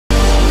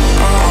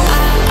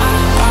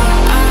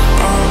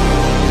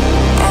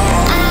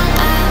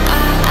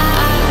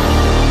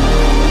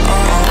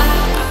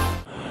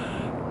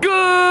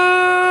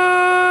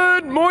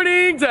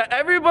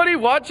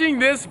everybody watching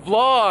this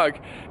vlog.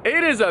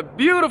 It is a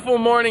beautiful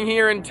morning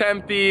here in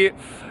Tempe.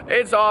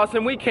 It's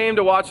awesome. We came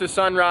to watch the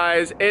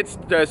sunrise. It's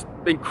just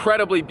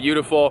incredibly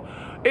beautiful.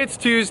 It's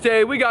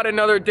Tuesday. We got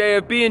another day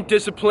of being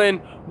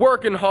disciplined,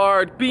 working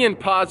hard, being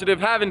positive,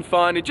 having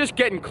fun, and just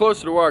getting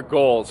closer to our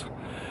goals.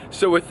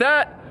 So with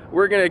that,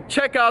 we're gonna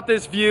check out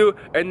this view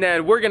and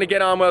then we're gonna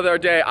get on with our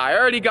day. I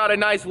already got a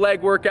nice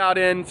leg workout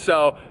in,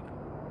 so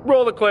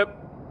roll the clip.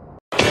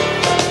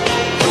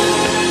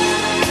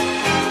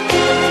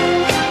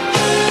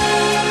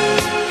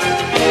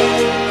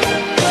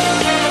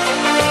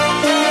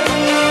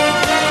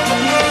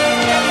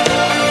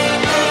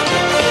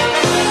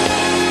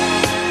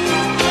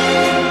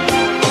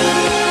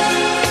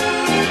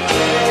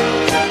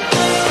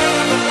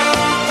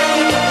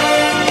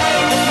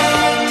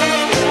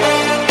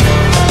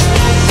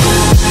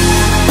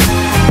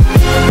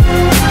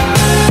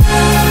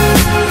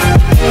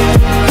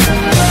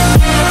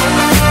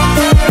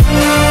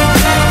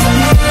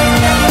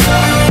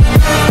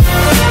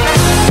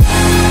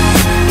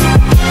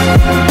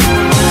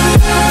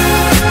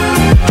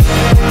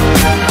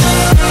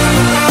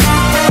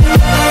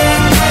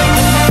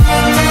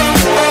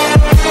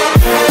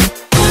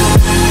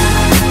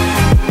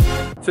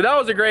 So that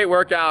was a great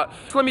workout.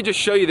 So let me just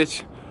show you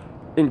this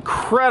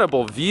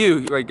incredible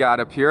view I got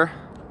up here.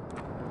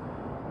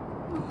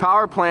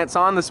 Power plant's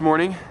on this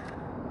morning.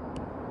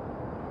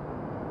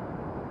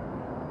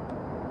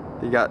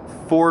 You got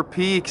 4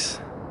 peaks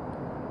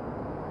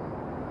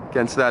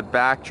against that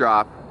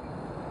backdrop.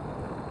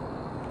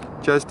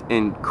 Just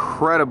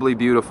incredibly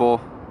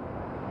beautiful.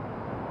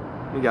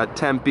 You got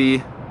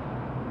Tempe.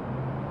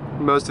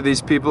 Most of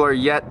these people are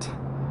yet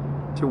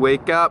to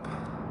wake up.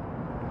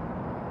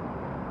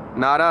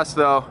 Not us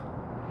though.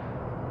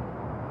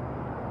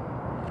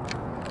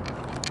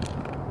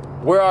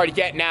 We're already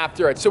getting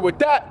after it. So with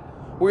that,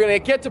 we're gonna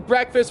get to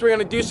breakfast, we're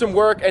gonna do some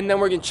work, and then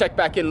we're gonna check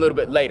back in a little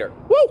bit later.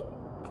 Woo!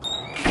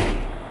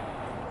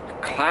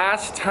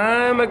 Class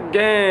time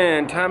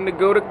again. Time to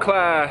go to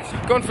class.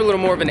 Going for a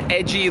little more of an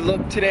edgy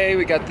look today.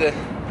 We got the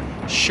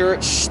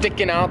shirt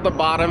sticking out the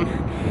bottom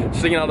of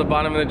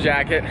the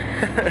jacket.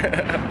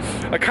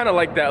 I kind of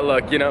like that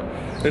look, you know?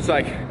 It's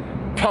like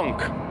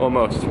punk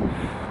almost.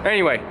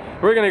 Anyway,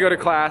 we're gonna go to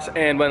class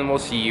and then we'll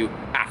see you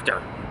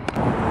after.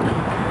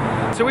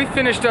 So we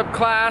finished up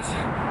class,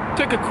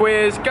 took a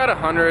quiz, got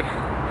 100.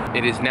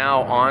 It is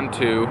now on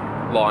to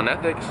law and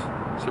ethics.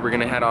 So we're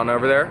gonna head on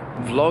over there.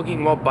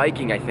 Vlogging while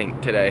biking, I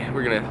think, today.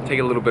 We're gonna take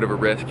a little bit of a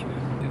risk.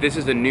 This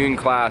is the noon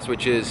class,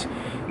 which is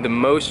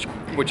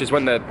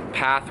when the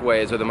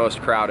pathways are the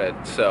most crowded.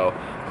 So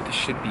this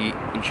should be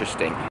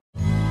interesting.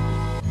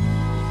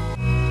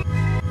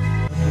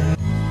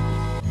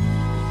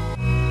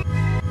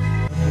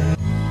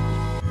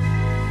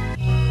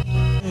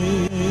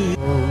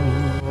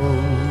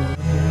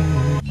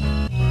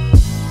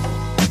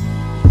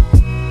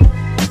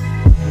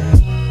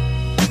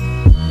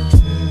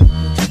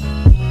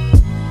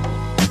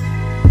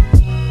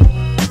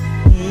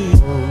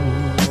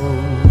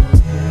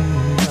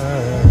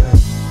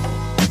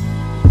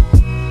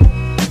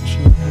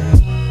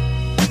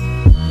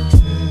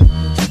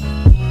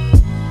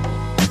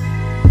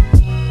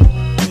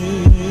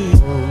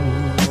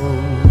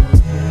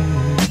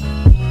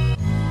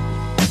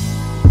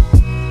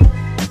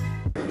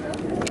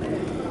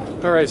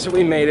 Alright, so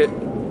we made it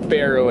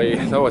barely.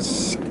 That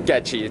was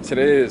sketchy. It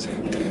is a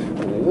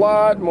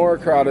lot more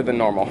crowded than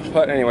normal.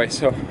 But anyway,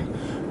 so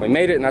we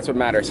made it and that's what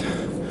matters.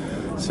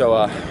 So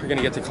we're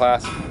gonna get to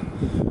class.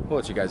 We'll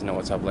let you guys know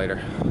what's up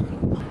later.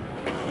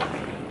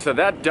 So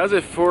that does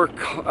it for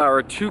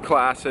our 2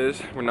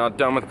 classes. We're not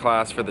done with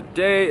class for the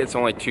day. It's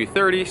only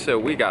 2:30, so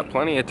we got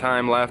plenty of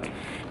time left.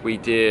 We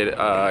did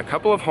a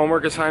couple of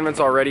homework assignments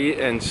already,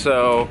 and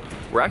so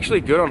we're actually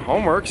good on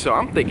homework, so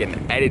I'm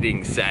thinking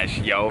editing sesh,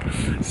 yo.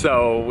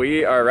 So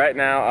we are right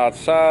now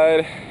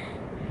outside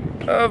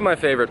of my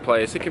favorite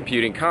place, the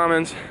Computing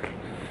Commons.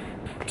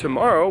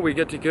 Tomorrow I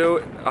get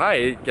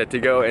to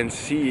go and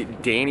see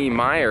Danny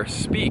Meyer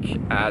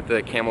speak at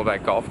the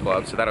Camelback Golf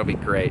Club, so that'll be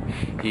great.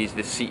 He's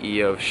the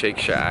CEO of Shake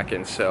Shack,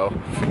 and so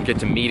get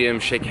to meet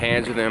him, shake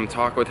hands with him,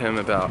 talk with him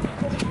about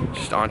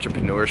just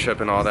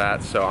entrepreneurship and all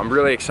that. So I'm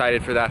really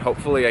excited for that.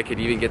 Hopefully I could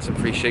even get some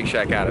free Shake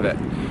Shack out of it.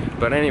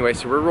 But anyway,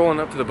 so we're rolling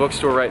up to the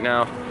bookstore right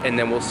now, and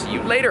then we'll see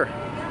you later.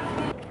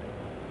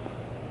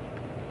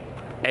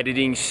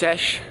 Editing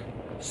sesh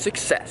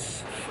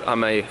success.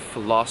 I'm a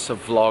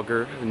philosopher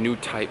vlogger, a new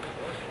type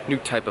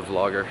of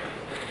vlogger.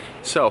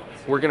 So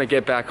we're gonna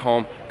get back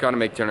home, gotta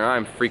make dinner.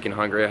 I'm freaking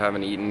hungry. I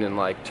haven't eaten in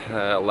like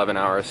 11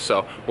 hours,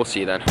 so we'll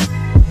see you then.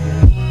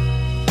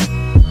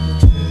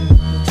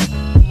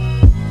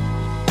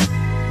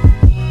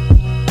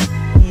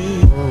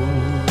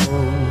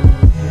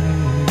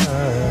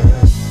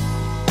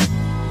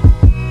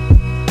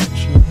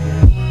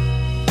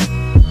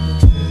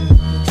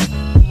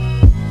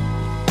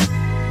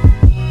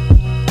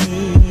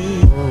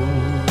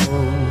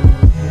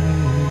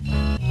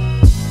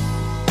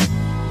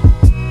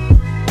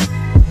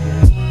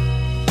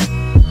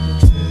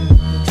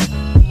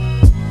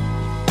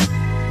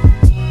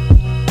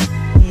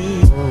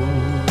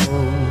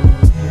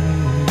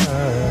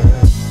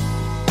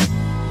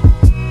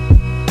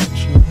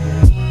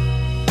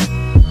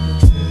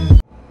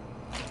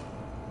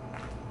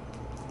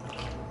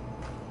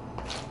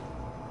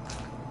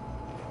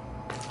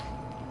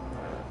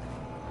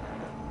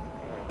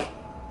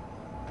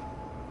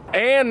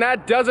 And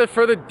that does it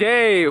for the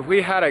day.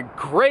 We had a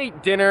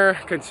great dinner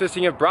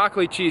consisting of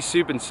broccoli, cheese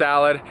soup, and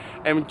salad.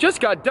 And we just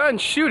got done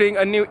shooting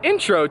a new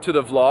intro to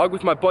the vlog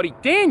with my buddy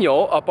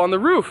Daniel up on the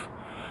roof.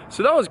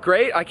 So that was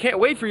great. I can't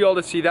wait for you all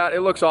to see that.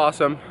 It looks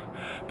awesome.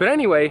 But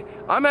anyway,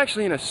 I'm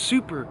actually in a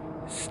super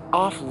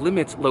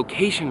off-limits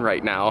location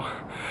right now.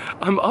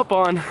 I'm up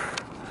on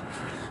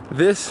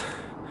this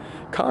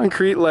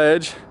concrete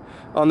ledge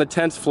on the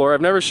 10th floor.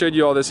 I've never showed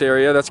you all this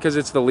area. That's because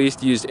it's the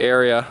least used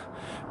area.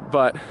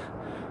 But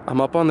I'm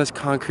up on this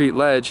concrete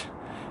ledge,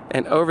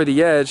 and over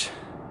the edge,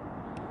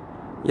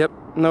 yep,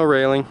 no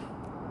railing.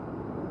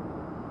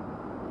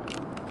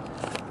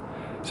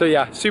 So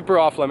yeah, super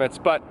off limits,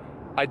 but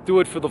I do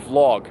it for the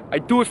vlog. I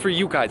do it for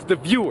you guys, the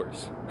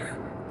viewers.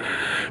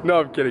 No,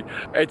 I'm kidding.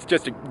 It's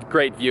just a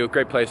great view,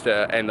 great place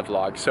to end the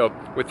vlog. So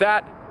with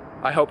that,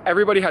 I hope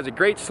everybody has a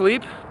great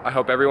sleep. I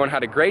hope everyone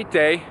had a great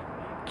day.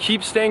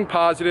 Keep staying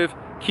positive,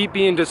 keep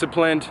being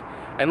disciplined,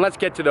 and let's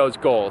get to those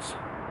goals.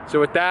 So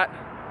with that,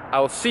 I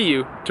will see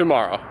you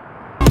tomorrow.